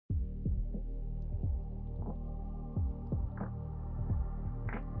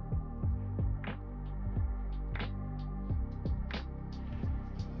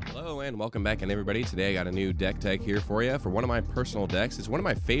Hello and welcome back, and everybody. Today I got a new deck tag here for you for one of my personal decks. It's one of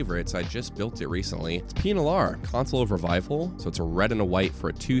my favorites. I just built it recently. It's Pia Nalaar, Consul of Revival. So it's a red and a white for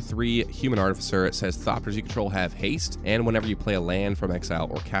a 2/3 human artificer. It says Thopters you control have haste, and whenever you play a land from exile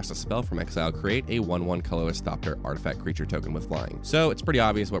or cast a spell from exile, create a 1/1 colorless Thopter artifact creature token with flying. So it's pretty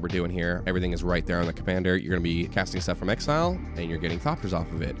obvious what we're doing here. Everything is right there on the commander. You're going to be casting stuff from exile, and you're getting Thopters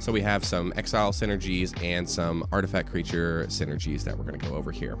off of it. So we have some exile synergies and some artifact creature synergies that we're going to go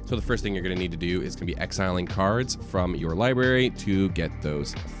over here. So the first thing you're going to need to do is going to be exiling cards from your library to get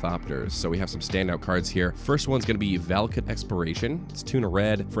those Thopters. So we have some standout cards here. First one's going to be Valakut Exploration. It's 2 and a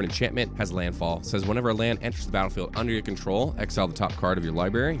red for an enchantment, has landfall. It says whenever a land enters the battlefield under your control, exile the top card of your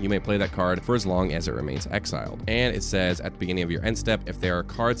library. You may play that card for as long as it remains exiled. And it says at the beginning of your end step, if there are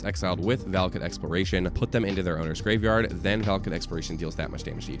cards exiled with Valakut Exploration, put them into their owner's graveyard. Then Valakut Exploration deals that much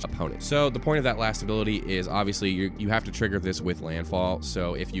damage to each opponent. So the point of that last ability is obviously you have to trigger this with landfall.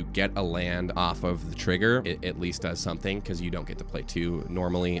 So if you get a land off of the trigger, it at least does something, because you don't get to play 2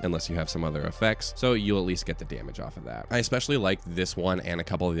 normally unless you have some other effects. So you'll at least get the damage off of that. I especially like this one and a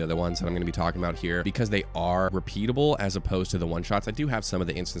couple of the other ones that I'm going to be talking about here because they are repeatable as opposed to the one-shots. I do have some of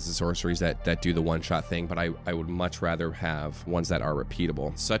the instants and sorceries that do the one-shot thing, but I would much rather have ones that are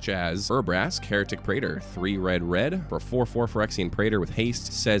repeatable, such as Urbrask, Heretic Praetor, 3 red for a 4/4 Phyrexian Praetor with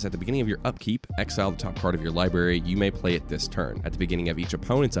haste. Says at the beginning of your upkeep, exile the top card of your library. You may play it this turn. At the beginning of each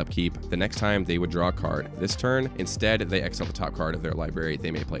opponent's upkeep, the next time they would draw a card this turn, instead they exile the top card of their library. They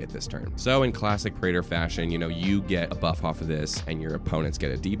may play it this turn. So in classic Praetor fashion, you get a buff off of this and your opponents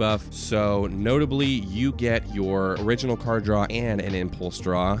get a debuff. So notably, you get your original card draw and an impulse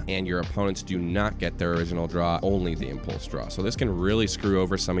draw, and your opponents do not get their original draw, only the impulse draw. So this can really screw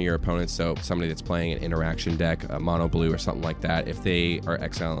over some of your opponents. So somebody that's playing an interaction deck, a mono blue or something like that, if they are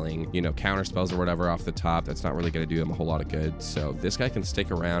exiling, counter spells or whatever off the top, that's not really going to do them a whole lot of good. So this guy can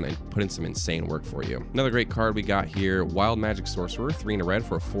stick around and put in some insane work for you. Another great card we got here, Wild Magic Sorcerer, 3 and a red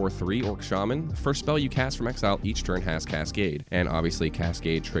for a 4/3 Orc Shaman. The first spell you cast from exile each turn has Cascade, and obviously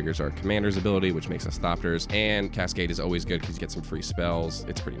Cascade triggers our commander's ability, which makes us Thopters, and Cascade is always good because you get some free spells.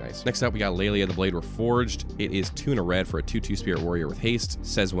 It's pretty nice. Next up, we got Lelia the Blade Reforged. It is 2 and a red for a 2/2 Spirit Warrior with haste.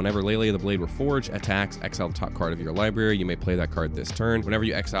 Says whenever Lelia the Blade Reforged attacks, exile the top card of your library. You may play that card this turn. Whenever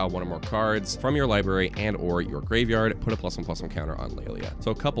you exile one or more cards from your library and or your graveyard, put a +1/+1 counter on Lelia.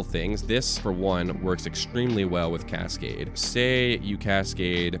 So a couple things. This, for one, works extremely well with Cascade. Say you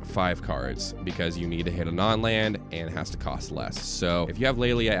Cascade 5 cards because you need to hit a non-land and it has to cost less. So if you have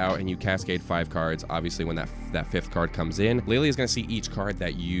Lelia out and you Cascade 5 cards, obviously when that 5th card comes in, Lelia is going to see each card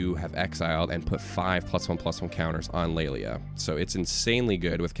that you have exiled and put 5 +1/+1 counters on Lelia. So it's insanely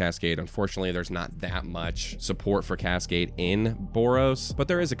good with Cascade. Unfortunately, there's not that much support for Cascade in Boros, but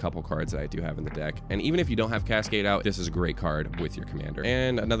there is a couple cards that I do have in the deck. And even if you don't have Cascade out, this is a great card with your commander.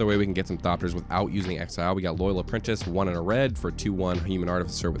 And another way we can get some Thopters without using exile, we got Loyal Apprentice, 1 and a red for 2/1 human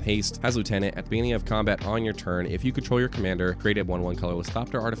artificer with haste. Has Lieutenant. At the beginning of combat on your turn, if you control your commander, create a 1/1 colorless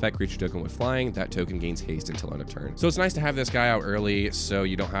Thopter artifact creature token with flying. That token gains haste until end of turn. So it's nice to have this guy out early so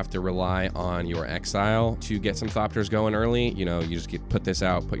you don't have to rely on your exile to get some Thopters going early. You just put this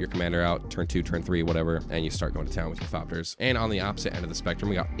out, put your commander out, turn 2, turn 3, whatever, and you start going to town with your Thopters. And on the opposite end of the spectrum,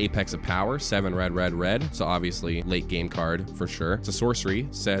 we got Apex of Power, 7 red. So obviously late game card for sure. It's a sorcery.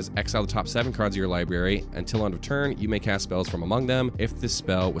 Says exile the top 7 cards of your library. Until end of turn, you may cast spells from among them. If this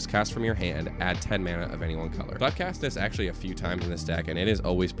spell was cast from your hand, add 10 mana of any one color. So I've cast this actually a few times in this deck, and it has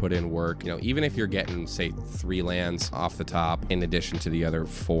always put in work. Even if you're getting, say, 3 lands off the top in addition to the other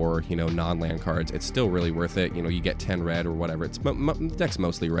 4, non-land cards, it's still really worth it. You get 10 red or whatever. The deck's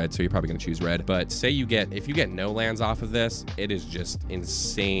mostly red, so you're probably going to choose red. But say if you get no lands off of this, it is just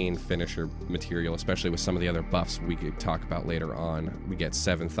insane finisher material, especially with some of the other buffs we could talk about later on. We get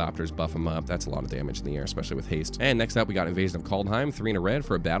 7 Thopters, buff them up. That's a lot of damage in the air, especially with haste. And next up, we got Invasion of Kaldheim, 3 and a red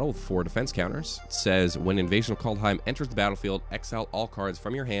for a battle with 4 defense counters. It says when Invasion of Kaldheim enters the battlefield, exile all cards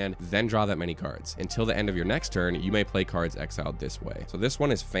from your hand, then draw that many cards. Until the end of your next turn, you may play cards exiled this way. So this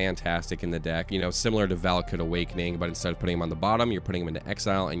one is fantastic in the deck, similar to Valakut Awakening, but instead of putting them on the bottom, you're putting them into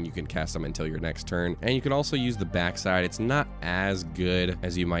exile, and you can cast them until your next turn. And you can also use the backside. It's not as good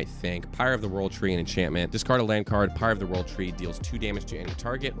as you might think. Pyre of the World Tree and enchantment. Discard a land card. Pyre of the World Tree deals 2 damage to any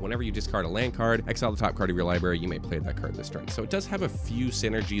target. Whenever you discard a land card, exile the top card of your library. You may play that card this turn. So it does have a few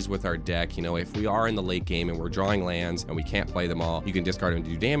synergies with our deck. If we are in the late game and we're drawing lands and we can't play them all, you can discard them to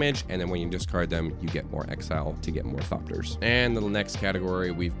do damage, and then when you discard them, you get more exile to get more Thopters. And the next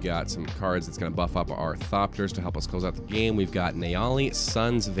category, we've got some cards that's going to buff up our Thopters to help us close out the game. We've got Nayali,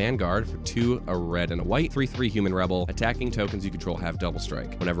 Sun's Vanguard for 2, a red and a white, 3/3 human rebel. Attacking tokens you control have double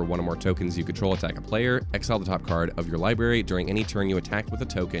strike. Whenever one or more tokens you control attack a player, exile the top card of your library. During any turn you attack with a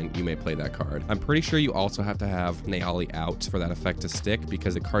token, you may play that card. I'm pretty sure you also have to have Naali out for that effect to stick,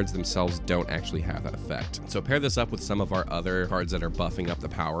 because the cards themselves don't actually have that effect. So pair this up with some of our other cards that are buffing up the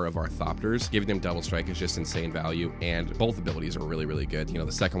power of our Thopters. Giving them double strike is just insane value, and both abilities are really, really good. You know,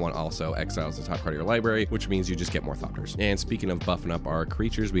 the second one also exiles the top card of your library, which means you just get more Thopters. And speaking of buffing up our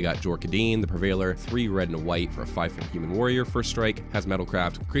creatures, we got Jorkadeen, the Prevailer, 3 red and a white for a 5/4 human warrior. First strike, has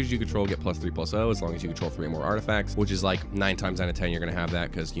Metalcraft. Creatures you control get +3/+0 as long as you control 3 or more artifacts, which is like 9 times out of 10 you're going to have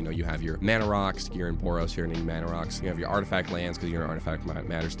that, because, you know, you have your mana rocks, you're in Boros, you're in mana rocks, you have your artifact lands because you're an artifact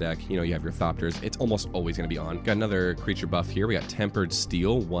matters deck, you know, you have your Thopters. It's almost always going to be on. Got another creature buff here. We got Tempered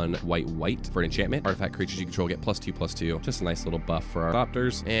Steel, 1 white for an enchantment. Artifact creatures you control get +2/+2. Just a nice little buff for our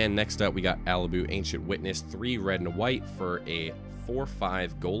Thopters. And next up we got Alabu, Ancient Witness, 3 red and a white for a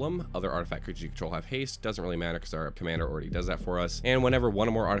 4/5 golem. Other artifact creatures you control have haste. Doesn't really matter because our commander already does that for us. And whenever one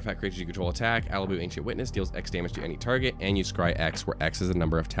or more artifact creatures you control attack, Alabu Ancient Witness deals X damage to any target, and you scry X, where X is the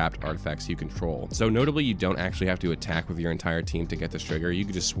number of tapped artifacts you control. So notably, you don't actually have to attack with your entire team to get this trigger. You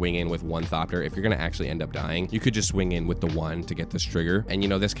could just swing in with 1 Thopter. If you're going to actually end up dying, you could just swing in with the 1 to get this trigger. And you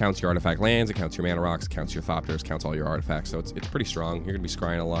know, this counts your artifact lands, it counts your mana rocks, counts your Thopters, counts all your artifacts. So it's pretty strong. You're going to be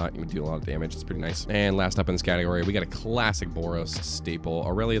scrying a lot. You're going to do a lot of damage. It's pretty nice. And last up in this category, we got a classic Boros staple,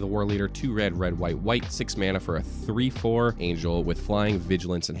 Aurelia the War Leader, 2 red, white, 6 mana for a 3/4 angel with flying,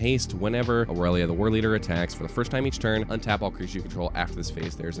 vigilance, and haste. Whenever Aurelia the War Leader attacks for the first time each turn, untap all creatures you control. After this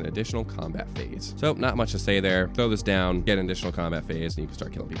phase, there's an additional combat phase. So not much to say there. Throw this down, get an additional combat phase, and you can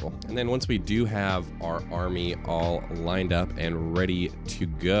start killing people. And then once we do have our army all lined up and ready to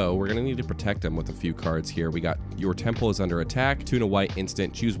go, we're gonna need to protect them with a few cards here. We got Your Temple is under attack, 2 and a white,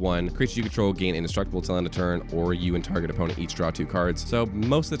 instant, choose 1. Creatures you control gain indestructible till end of turn, or you and target opponent each draw 2 cards. So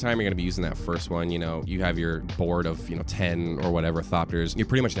most of the time you're going to be using that first one. You know, you have your board of, you know, 10 or whatever Thopters. You're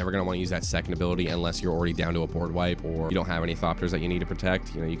pretty much never going to want to use that second ability unless you're already down to a board wipe, or you don't have any Thopters that you need to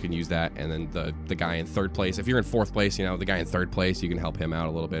protect. You know, you can use that, and then the guy in 3rd place, if you're in 4th place, you know, the guy in 3rd place, you can help him out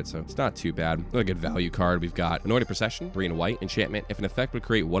a little bit, so it's not too bad. Another good value card, we've got Anointed Procession, 3 and white, enchantment. If an effect would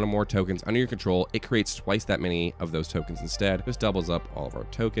create 1 or more tokens under your control, it creates twice that many of those tokens instead. This doubles up all of our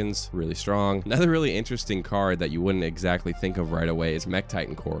tokens. Really strong. Another really interesting card that you wouldn't exactly think of right away is Mech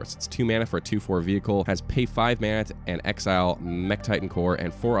Titan Core. It's 2 mana for a 2/4 vehicle, has pay 5 mana and exile Mech Titan Core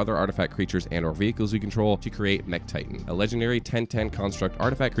and 4 other artifact creatures and or vehicles you control to create Mech Titan, a legendary 10/10 construct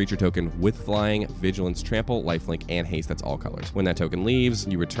artifact creature token with flying, vigilance, trample, lifelink, and haste. That's all colors. When that token leaves,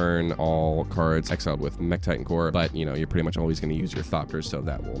 you return all cards exiled with Mech Titan Core, but you know, you're pretty much always going to use your Thopters, so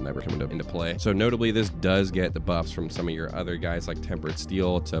that will never come into play. So notably, this does get the buffs from some of your other guys like Tempered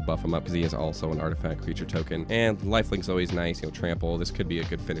Steel to buff him up, because he is also an artifact creature token, and lifelink's always nice. You know, trample, this could be a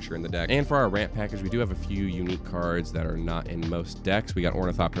good finisher in the deck. And for our ramp package, we do have a few unique cards that are not in most decks. We got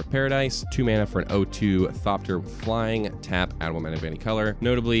Ornithopter of Paradise, 2 mana for an 0/2 Thopter with flying, tap, add 1 mana of any color.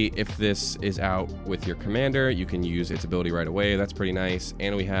 Notably, if this is out with your commander, you can use its ability right away. That's pretty nice.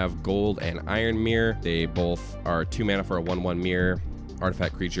 And we have Gold and Iron Mirror. They both are 2 mana for a 1/1 mirror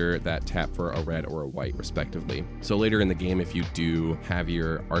artifact creature that tap for a red or a white respectively. So later in the game, if you do have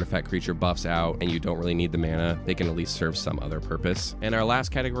your artifact creature buffs out and you don't really need the mana, they can at least serve some other purpose. And our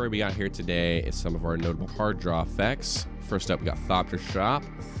last category we got here today is some of our notable card draw effects. First up, we got Thopter Shop,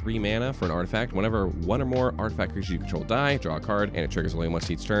 3 mana for an artifact. Whenever 1 or more artifact creatures you control die, draw a card, and it triggers only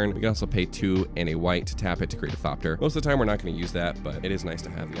once each turn. We can also pay 2 and a white to tap it to create a Thopter. Most of the time, we're not going to use that, but it is nice to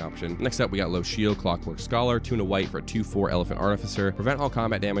have the option. Next up, we got Low Shield, Clockwork Scholar, 2 and a white for a 2/4 Elephant Artificer. Prevent all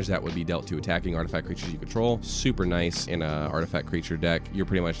combat damage that would be dealt to attacking artifact creatures you control. Super nice in a artifact creature deck. You're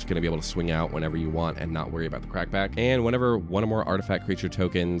pretty much going to be able to swing out whenever you want and not worry about the crackback. And whenever 1 or more artifact creature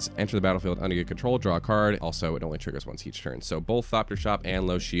tokens enter the battlefield under your control, draw a card. Also, it only triggers once each turn. So both Thopter Shop and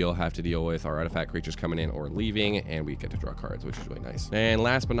Low Shield have to deal with our artifact creatures coming in or leaving, and we get to draw cards, which is really nice. And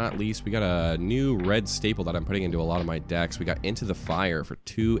last but not least, we got a new red staple that I'm putting into a lot of my decks. We got Into the Fire for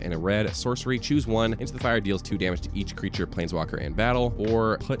 2 and a red. Sorcery, choose 1. Into the Fire deals 2 damage to each creature, planeswalker, in battle,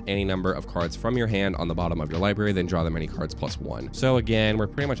 or put any number of cards from your hand on the bottom of your library, then draw them any cards +1. So again, we're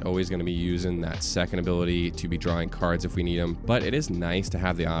pretty much always going to be using that second ability to be drawing cards if we need them, but it is nice to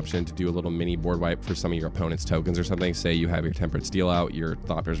have the option to do a little mini board wipe for some of your opponent's tokens or something. Say you have your Tempered Steel out, your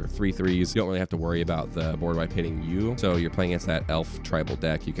Thopters are 3/3s. You don't really have to worry about the board wipe hitting you. So you're playing against that elf tribal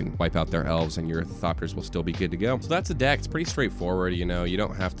deck, you can wipe out their elves and your Thopters will still be good to go. So that's the deck. It's pretty straightforward. You know, you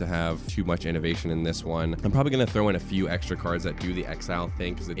don't have to have too much innovation in this one. I'm probably going to throw in a few extra cards that do the exile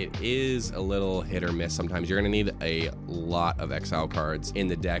thing, because it is a little hit or miss. Sometimes you're going to need a lot of exile cards in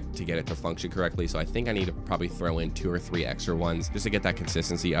the deck to get it to function correctly. So I think I need to probably throw in 2 or 3 extra ones just to get that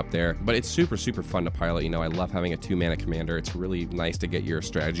consistency up there. But it's super, super fun to pilot. You know, I love having a 2-mana mana commander. It's really nice to get your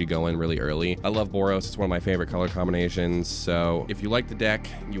strategy going really early. I love Boros. It's one of my favorite color combinations. So if you like the deck,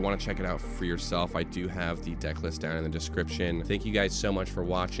 you want to check it out for yourself, I do have the deck list down in the description. Thank you guys so much for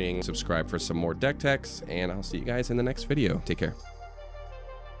watching. Subscribe for some more deck techs, and I'll see you guys in the next video. Take care.